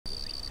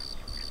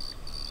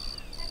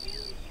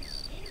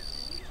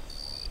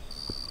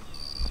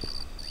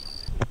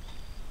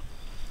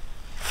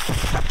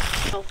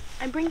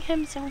I bring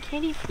him some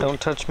kitty food.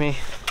 Don't touch me,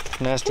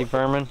 nasty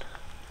vermin.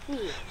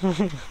 You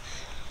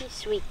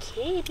sweet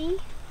kitty.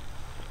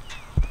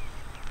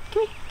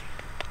 Come here.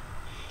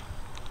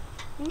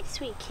 You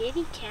sweet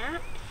kitty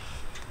cat.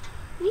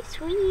 You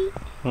sweet.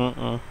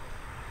 Yeah.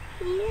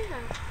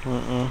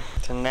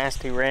 It's a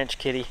nasty ranch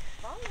kitty.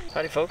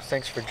 Howdy folks,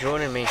 thanks for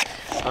joining me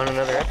on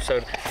another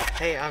episode.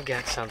 Hey, I've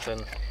got something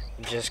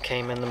that just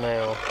came in the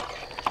mail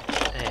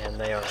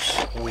and they are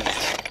sweet.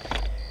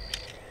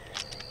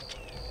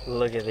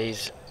 Look at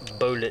these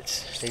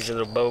bullets. These are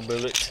little bow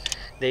bullets.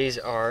 These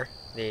are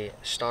the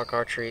Stalk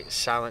Archery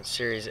Silent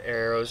Series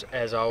arrows.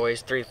 As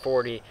always,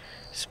 340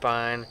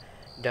 spine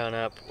done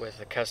up with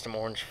the custom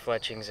orange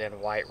fletchings and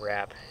white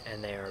wrap,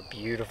 and they are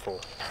beautiful.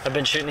 I've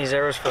been shooting these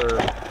arrows for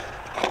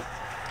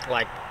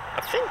like I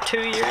think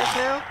 2 years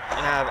now,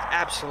 and I've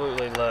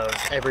absolutely loved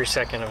every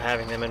second of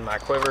having them in my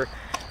quiver,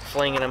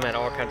 flinging them at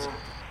all kinds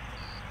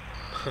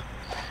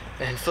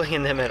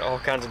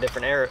of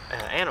different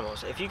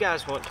animals. If you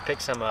guys want to pick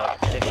some up,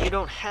 if you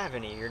don't have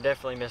any, you're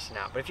definitely missing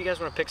out. But if you guys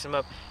want to pick some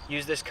up,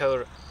 use this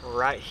code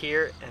right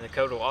here, and the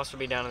code will also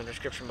be down in the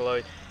description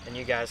below, and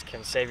you guys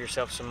can save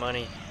yourself some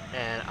money,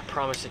 and I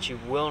promise that you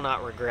will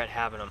not regret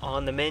having them.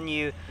 On the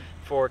menu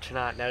for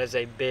tonight, that is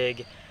a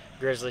big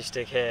grizzly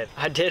stick head.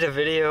 I did a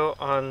video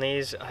on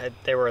these.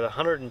 They were the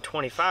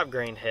 125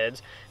 grain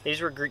heads.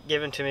 These were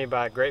given to me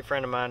by a great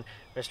friend of mine,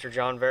 Mr.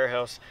 John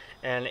Verhouse,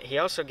 and he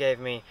also gave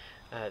me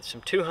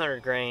some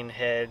 200 grain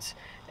heads,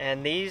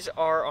 and these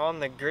are on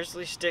the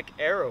grizzly stick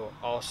arrow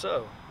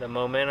also, the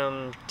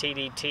Momentum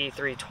TDT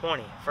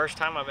 320. First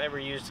time I've ever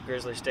used a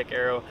grizzly stick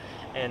arrow,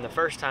 and the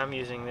first time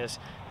using this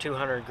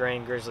 200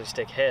 grain grizzly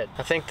stick head.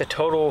 I think the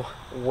total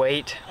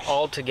weight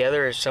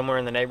altogether is somewhere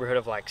in the neighborhood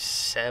of like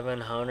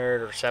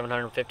 700 or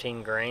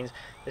 715 grains.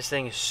 This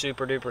thing is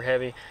super duper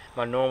heavy.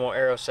 My normal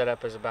arrow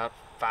setup is about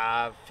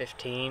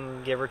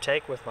 515, give or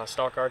take, with my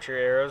Stalk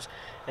Archery arrows,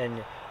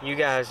 and you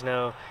guys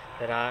know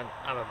that I'm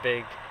a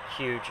big,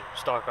 huge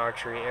Stalk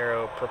Archery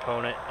arrow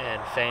proponent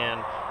and fan,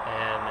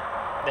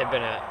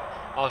 and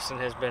Austin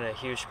has been a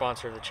huge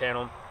sponsor of the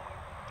channel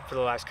for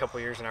the last couple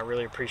years, and I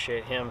really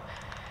appreciate him.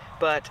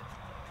 But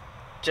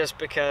just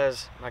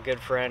because my good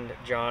friend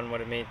John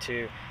wanted me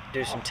to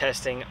do some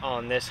testing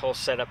on this whole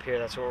setup here,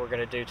 that's what we're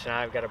going to do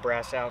tonight. I've got a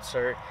brass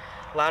outsert,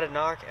 lighted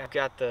knock. I've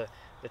got the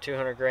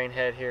 200 grain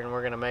head here, and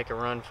we're going to make a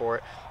run for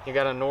it. You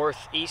got a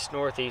northeast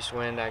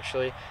wind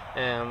actually.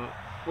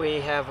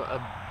 We have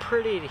a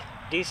pretty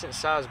decent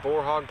sized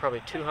boar hog,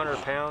 probably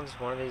 200 pounds.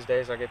 One of these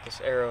days I'll get this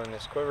arrow in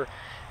this quiver,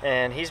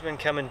 and he's been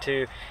coming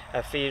to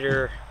a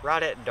feeder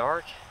right at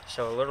dark,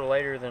 so a little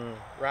later than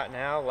right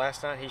now.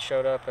 Last night he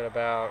showed up at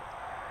about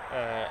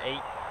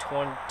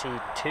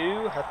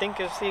 8:22, I think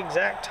is the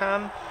exact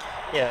time.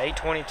 Yeah,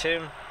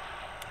 8:22.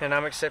 And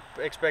I'm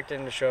expecting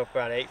him to show up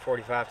about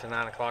 8:45 to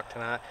 9 o'clock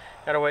tonight.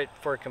 Gotta wait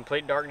for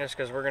complete darkness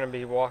because we're gonna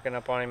be walking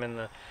up on him in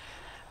the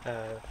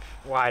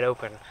wide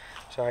open.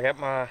 So I got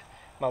my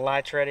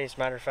lights ready. As a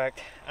matter of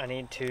fact, I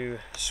need to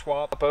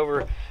swap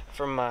over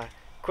from my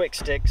Quik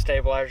stick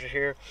stabilizer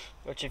here,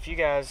 which if you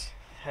guys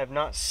have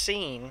not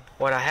seen,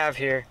 what I have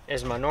here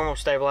is my normal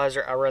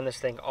stabilizer. I run this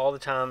thing all the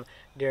time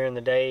during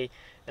the day,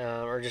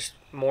 or just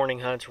morning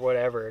hunts or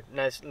whatever. And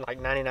that's like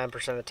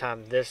 99% of the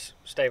time this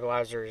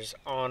stabilizer is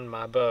on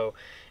my bow.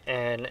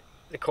 And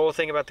the cool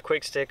thing about the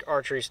Quik stick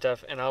archery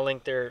stuff, and I'll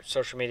link their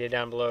social media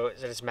down below,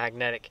 is that it's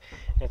magnetic.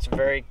 And it's a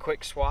very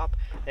quick swap.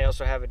 They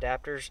also have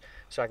adapters,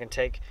 so I can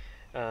take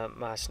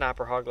my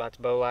Sniper Hog Lights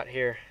bow light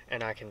here,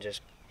 and I can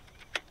just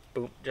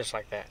boop, just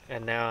like that.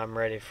 And now I'm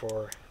ready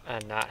for a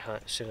night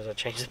hunt as soon as I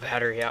change the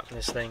battery out in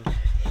this thing.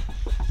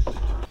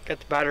 Got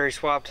the battery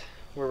swapped.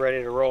 We're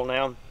ready to roll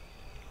now.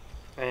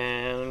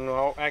 And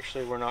well,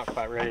 actually we're not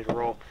quite ready to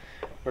roll.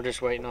 We're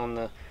just waiting on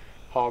the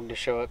hog to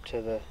show up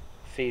to the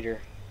feeder.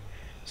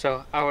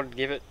 So I would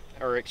give it,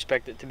 or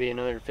expect it to be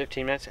another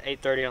 15 minutes,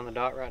 8:30 on the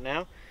dot right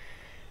now.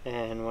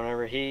 And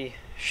whenever he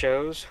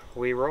shows,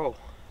 we roll.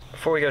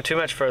 Before we go too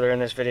much further in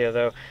this video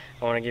though,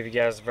 I want to give you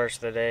guys the verse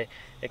of the day.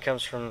 It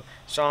comes from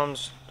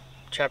Psalms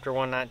chapter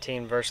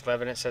 119 verse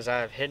 11. It says, "I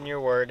have hidden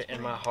your word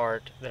in my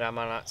heart that I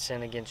might not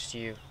sin against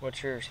you."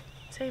 What's yours?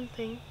 Same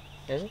thing.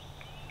 Is it?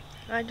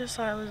 I just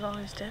thought it was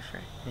always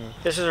different.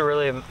 This is a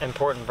really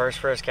important verse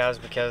for us guys,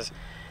 because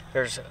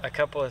there's a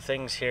couple of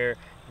things here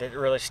that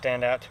really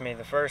stand out to me.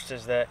 The first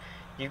is that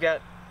you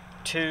got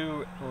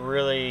two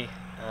really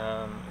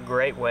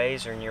great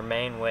ways, or in your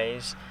main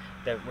ways,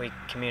 that we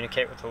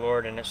communicate with the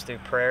Lord, and it's through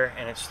prayer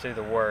and it's through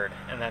the Word.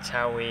 And that's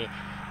how we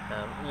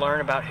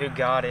learn about who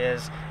God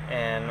is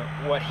and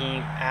what He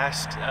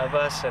asks of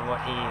us and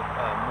what He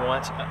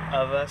wants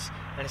of us.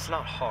 And it's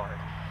not hard.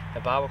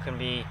 The Bible can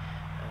be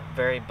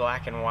very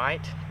black and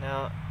white.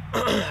 Now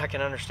I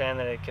can understand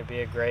that it could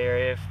be a gray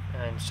area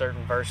in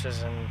certain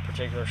verses and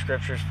particular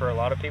scriptures for a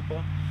lot of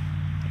people,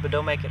 but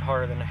don't make it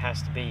harder than it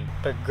has to be.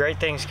 But great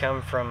things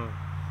come from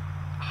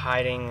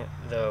hiding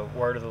the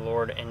word of the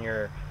Lord in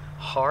your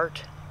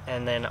heart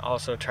and then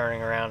also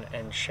turning around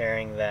and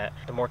sharing that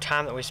the more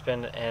time that we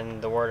spend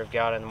in the Word of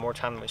God and the more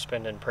time that we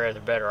spend in prayer, the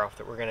better off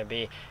that we're going to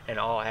be in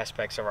all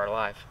aspects of our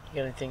life. You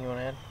got anything you want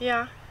to add?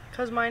 Yeah,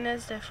 because mine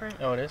is different.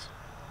 Oh, it is?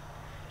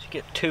 So you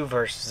get 2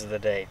 verses of the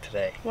day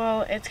today.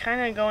 Well, it's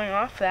kind of going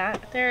off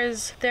that. There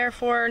is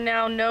therefore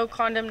now no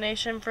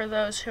condemnation for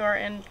those who are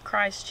in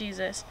Christ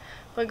Jesus.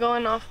 But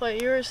going off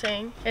what you were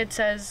saying, it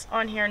says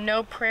on here,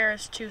 no prayer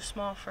is too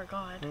small for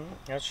God.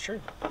 That's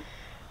true.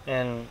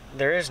 And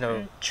there is no...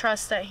 And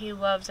trust that He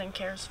loves and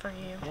cares for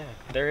you. Yeah,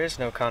 there is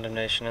no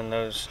condemnation in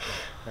those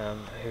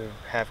who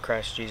have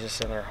Christ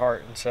Jesus in their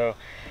heart. And so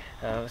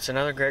it's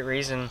another great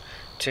reason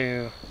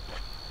to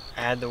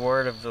add the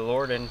Word of the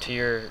Lord into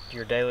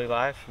your daily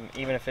life,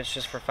 even if it's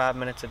just for 5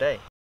 minutes a day.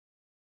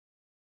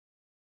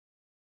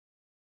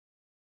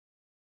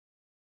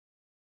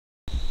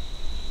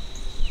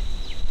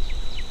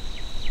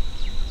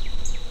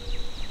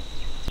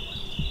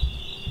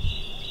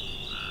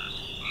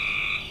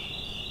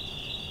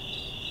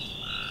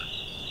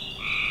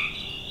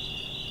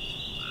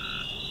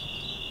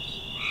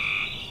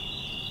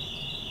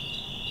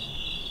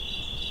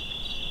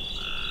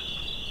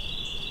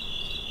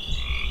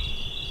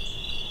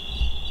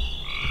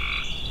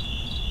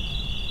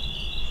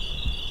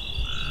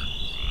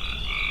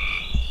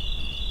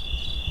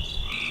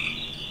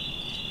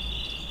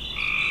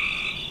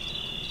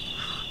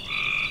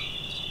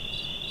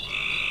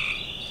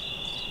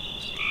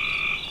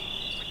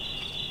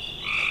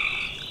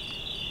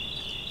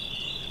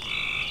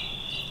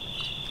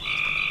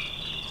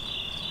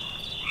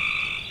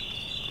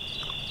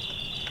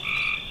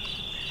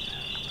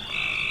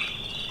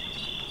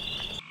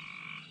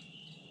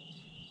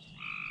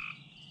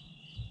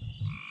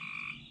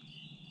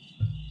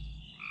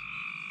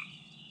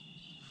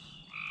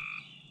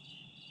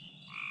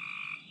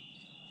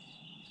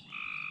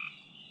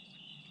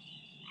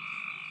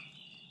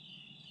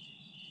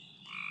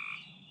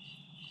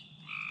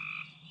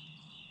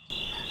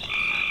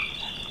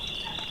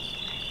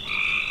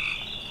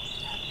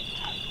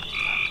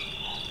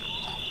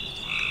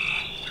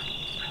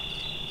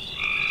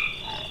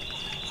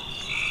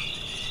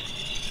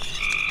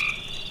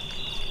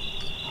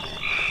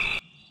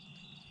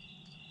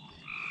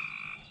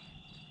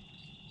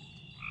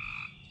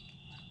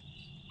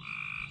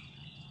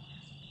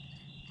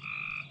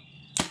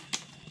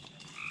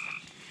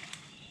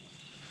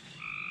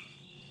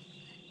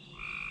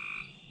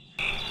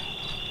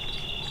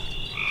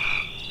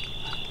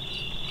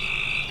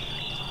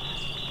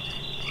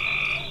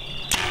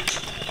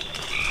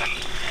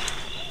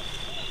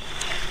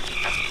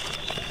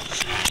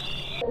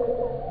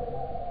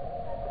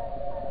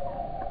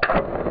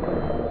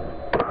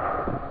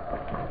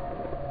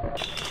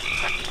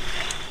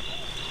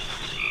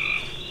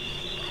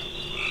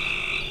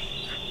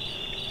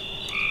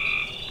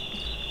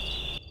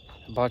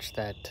 Botched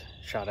that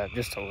shot up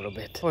just a little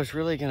bit. I was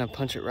really gonna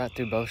punch it right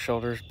through both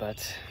shoulders,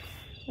 but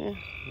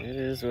it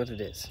is what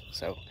it is.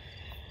 So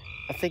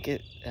I think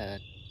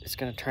it's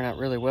gonna turn out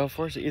really well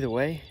for us either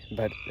way,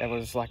 but that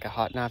was like a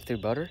hot knife through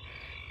butter.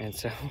 And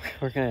so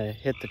we're gonna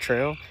hit the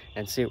trail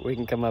and see what we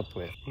can come up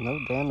with. No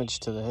damage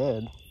to the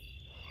head.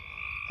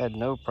 Had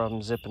no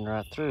problem zipping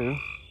right through.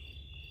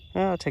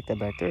 I'll take that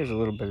back. There's a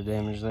little bit of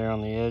damage there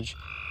on the edge.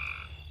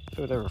 If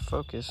it would ever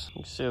focus,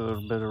 you can see a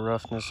little bit of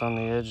roughness on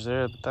the edge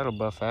there, but that'll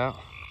buff out.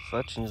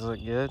 Fletchings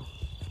look good.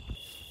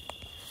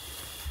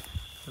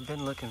 I've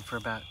been looking for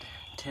about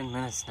 10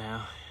 minutes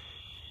now,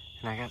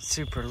 and I got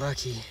super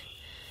lucky.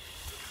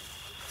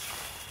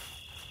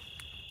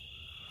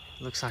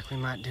 Looks like we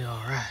might do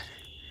all right.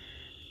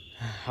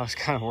 I was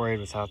kind of worried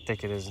with how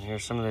thick it is in here.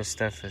 Some of this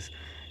stuff is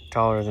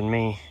taller than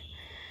me.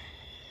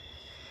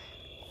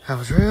 I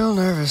was real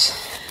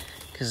nervous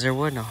because there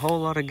wasn't a whole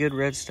lot of good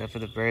red stuff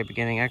at the very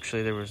beginning.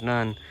 Actually, there was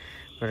none,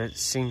 but it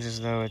seems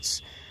as though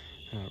it's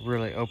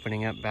really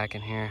opening up back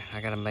in here.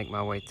 I gotta make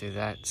my way through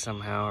that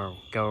somehow or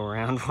go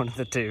around one of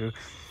the two.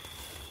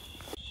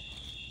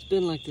 It's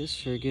been like this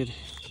for a good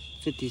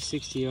 50,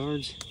 60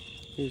 yards.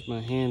 Here's my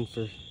hand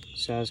for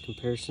size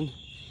comparison.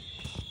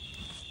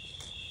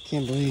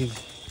 Can't believe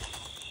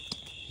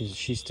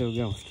she's still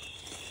going.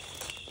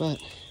 But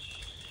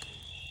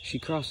she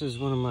crosses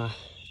one of my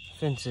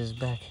fences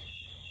back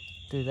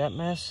through that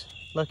mess.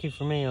 Lucky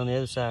for me, on the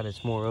other side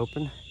it's more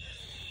open.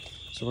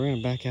 So we're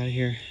gonna back out of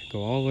here,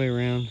 go all the way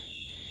around,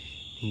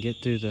 and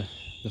get through the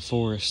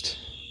forest.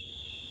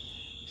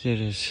 It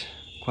is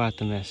quite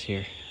the mess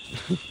here.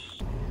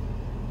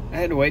 I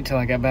had to wait till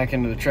I got back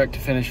into the truck to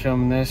finish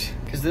filming this,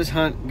 because this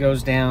hunt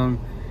goes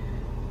down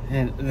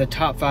in the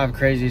top 5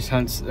 craziest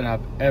hunts that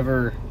I've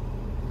ever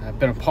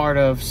been a part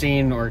of,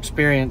 seen, or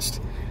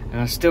experienced, and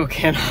I still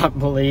cannot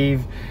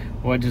believe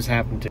what just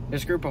happened to me.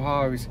 This group of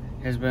hogs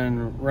has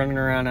been running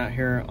around out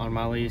here on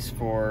my lease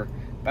for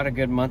about a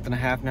good month and a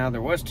half now.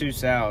 There was 2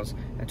 sows.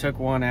 I took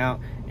one out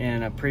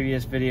in a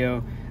previous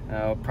video,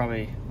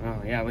 probably,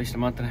 at least a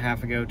month and a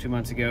half ago, 2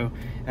 months ago.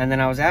 And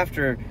then I was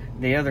after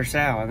the other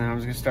sow, and then I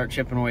was gonna start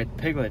chipping away at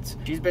the piglets.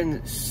 She's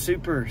been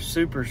super,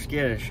 super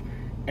skittish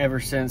ever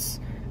since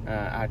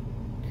I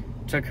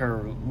took her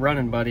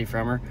running buddy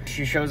from her.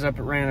 She shows up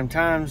at random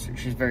times.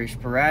 She's very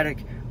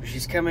sporadic.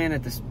 She's come in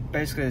at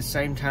basically the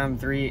same time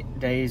 3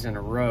 days in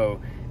a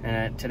row.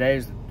 And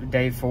today's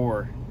day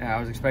 4. I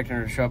was expecting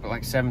her to show up at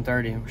like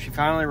 7:30. She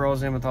finally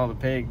rolls in with all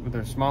with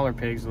the smaller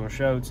pigs, little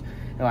shoats,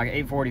 at like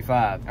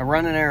 8:45. I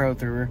run an arrow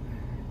through her,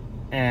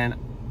 and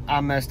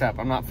I messed up.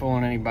 I'm not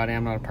fooling anybody.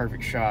 I'm not a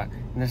perfect shot.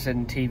 And this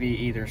isn't TV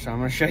either, so I'm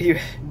going to show you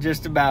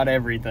just about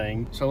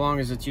everything. So long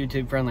as it's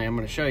YouTube friendly, I'm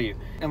going to show you.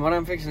 And what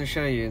I'm fixing to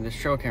show you in this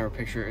trail camera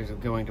picture is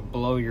going to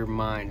blow your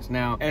minds.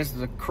 Now, as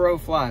the crow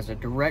flies, a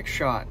direct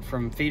shot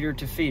from feeder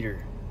to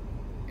feeder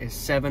is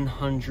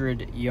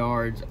 700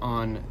 yards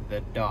on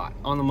the dot,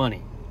 on the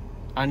money.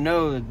 I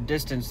know the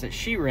distance that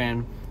she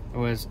ran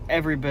was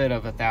every bit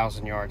of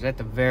 1,000 yards at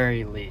the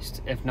very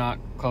least, if not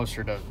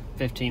closer to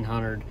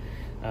 1,500,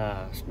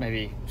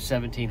 maybe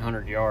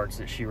 1,700 yards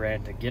that she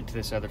ran to get to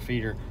this other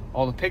feeder.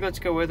 All the piglets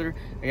go with her.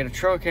 I got a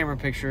trail camera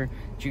picture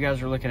that you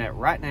guys are looking at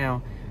right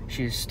now.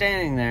 She is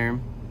standing there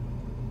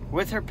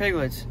with her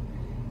piglets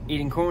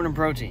eating corn and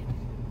protein.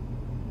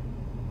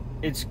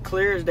 It's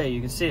clear as day.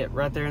 You can see it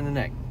right there in the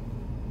neck.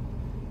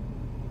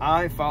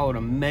 I followed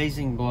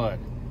amazing blood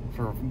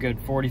for a good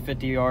 40,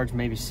 50 yards,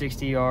 maybe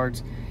 60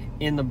 yards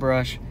in the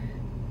brush.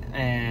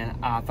 And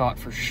I thought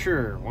for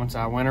sure once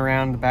I went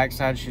around the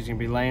backside, she was going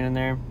to be laying in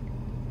there.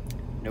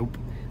 Nope.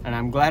 And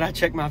I'm glad I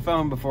checked my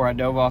phone before I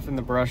dove off in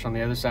the brush on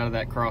the other side of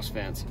that cross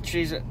fence.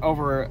 She's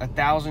over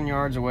 1,000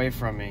 yards away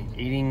from me,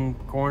 eating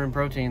corn and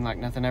protein like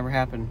nothing ever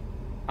happened.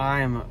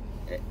 I'm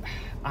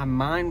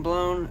mind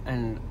blown,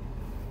 and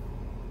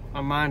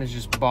my mind is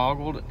just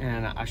boggled,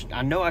 and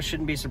I know I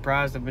shouldn't be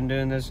surprised. I've been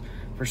doing this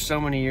for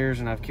so many years,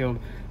 and I've killed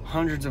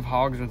hundreds of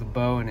hogs with a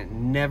bow, and it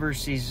never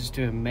ceases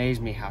to amaze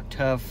me how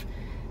tough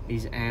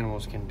these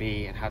animals can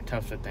be and how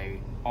tough that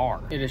they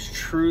are. It is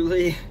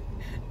truly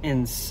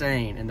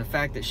insane, and the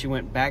fact that she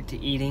went back to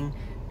eating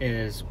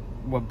is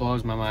what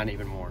blows my mind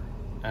even more.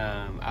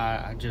 I'm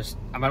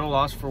at a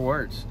loss for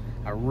words.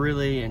 I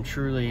really and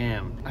truly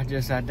am. I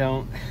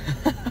don't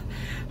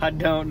I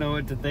don't know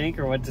what to think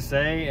or what to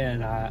say,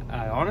 and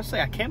I honestly,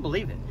 I can't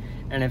believe it.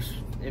 And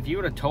if you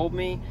would have told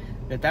me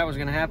that was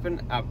going to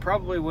happen, I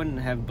probably wouldn't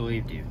have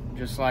believed you.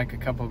 Just like a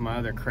couple of my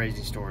other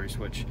crazy stories,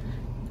 which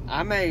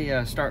I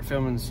may start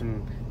filming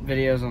some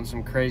videos on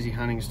some crazy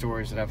hunting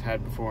stories that I've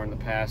had before in the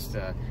past,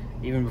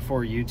 even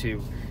before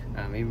YouTube,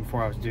 even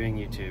before I was doing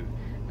YouTube.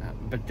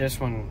 But this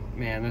one,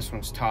 man, this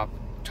one's top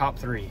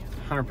 3,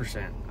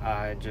 100%.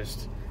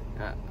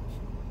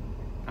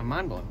 I'm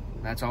mind blown.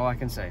 That's all I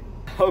can say.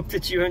 Hope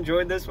that you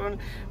enjoyed this one.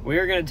 We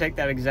are going to take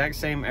that exact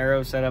same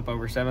arrow setup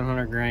over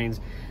 700 grains.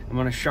 I'm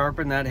going to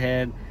sharpen that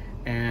head,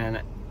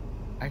 and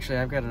actually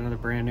I've got another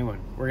brand new one.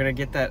 We're going to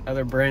get that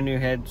other brand new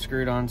head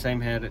screwed on,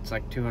 same head. It's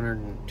like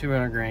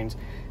 200 grains,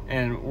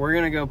 and we're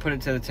going to go put it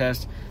to the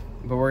test,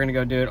 but we're going to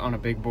go do it on a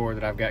big boar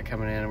that I've got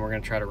coming in, and we're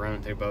going to try to run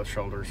it through both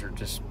shoulders, or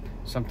just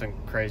something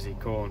crazy,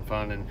 cool, and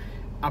fun. And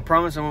I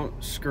promise I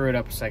won't screw it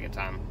up a second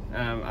time.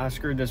 I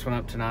screwed this one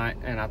up tonight,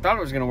 and I thought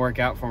it was going to work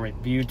out for me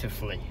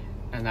beautifully,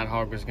 and that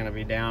hog was going to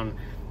be down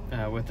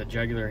with a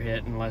jugular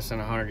hit in less than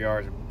 100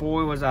 yards.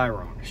 Boy, was I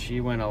wrong.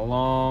 She went a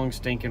long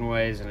stinking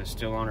ways and is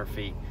still on her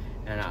feet,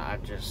 and I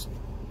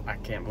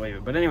can't believe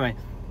it. But anyway,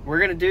 we're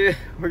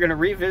gonna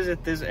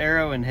revisit this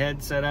arrow and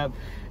head setup,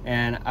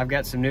 and I've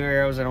got some new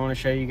arrows that I want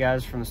to show you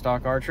guys from the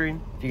Stalk Archery.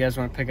 If you guys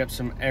want to pick up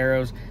some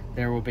arrows,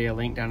 there will be a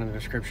link down in the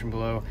description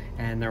below,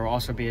 and there will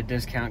also be a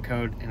discount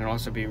code, and it'll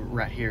also be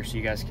right here, so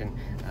you guys can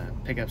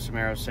pick up some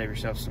arrows, save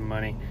yourself some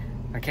money.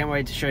 I can't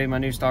wait to show you my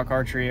new Stalk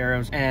Archery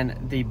arrows,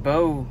 and the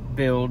bow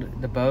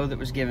build, the bow that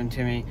was given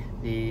to me,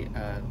 the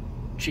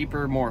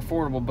cheaper, more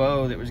affordable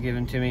bow that was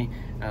given to me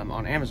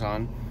on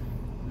Amazon.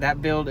 That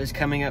build is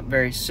coming up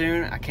very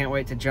soon. I can't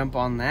wait to jump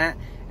on that,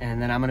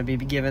 and then I'm going to be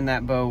giving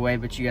that bow away,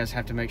 but you guys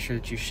have to make sure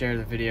that you share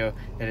the video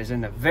that is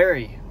in the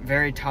very,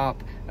 very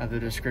top of the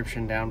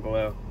description down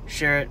below.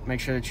 Share it, make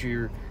sure that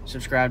you're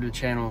subscribed to the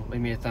channel,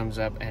 leave me a thumbs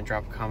up, and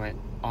drop a comment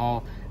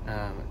all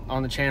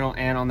on the channel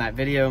and on that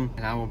video,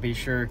 and I will be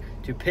sure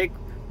to pick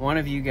one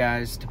of you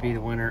guys to be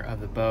the winner of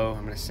the bow.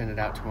 I'm going to send it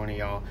out to one of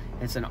y'all.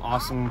 It's an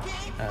awesome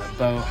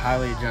bow,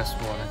 highly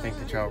adjustable, and I think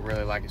that y'all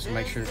really like it. So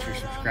make sure that you're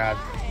subscribed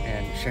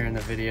and sharing the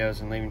videos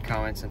and leaving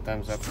comments and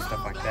thumbs up and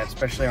stuff like that,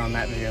 especially on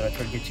that video. That's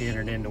what gets you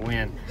entered in to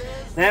win.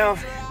 Now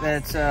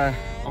that's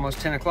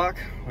almost 10 o'clock.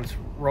 Let's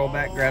roll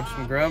back, grab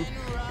some grub,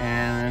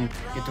 and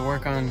get to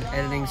work on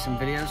editing some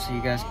videos so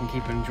you guys can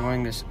keep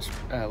enjoying this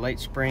late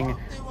spring,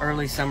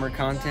 early summer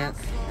content.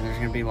 And there's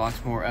going to be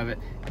lots more of it,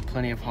 and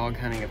plenty of hog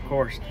hunting, of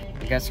course.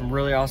 We got some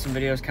really awesome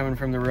videos coming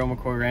from the Real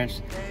McCoy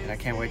Ranch, and I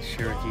can't wait to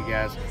share with you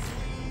guys.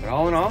 But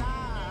all in all,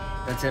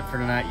 that's it for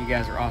tonight. You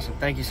guys are awesome.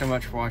 Thank you so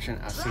much for watching.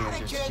 I'll see you in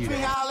just a few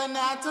days.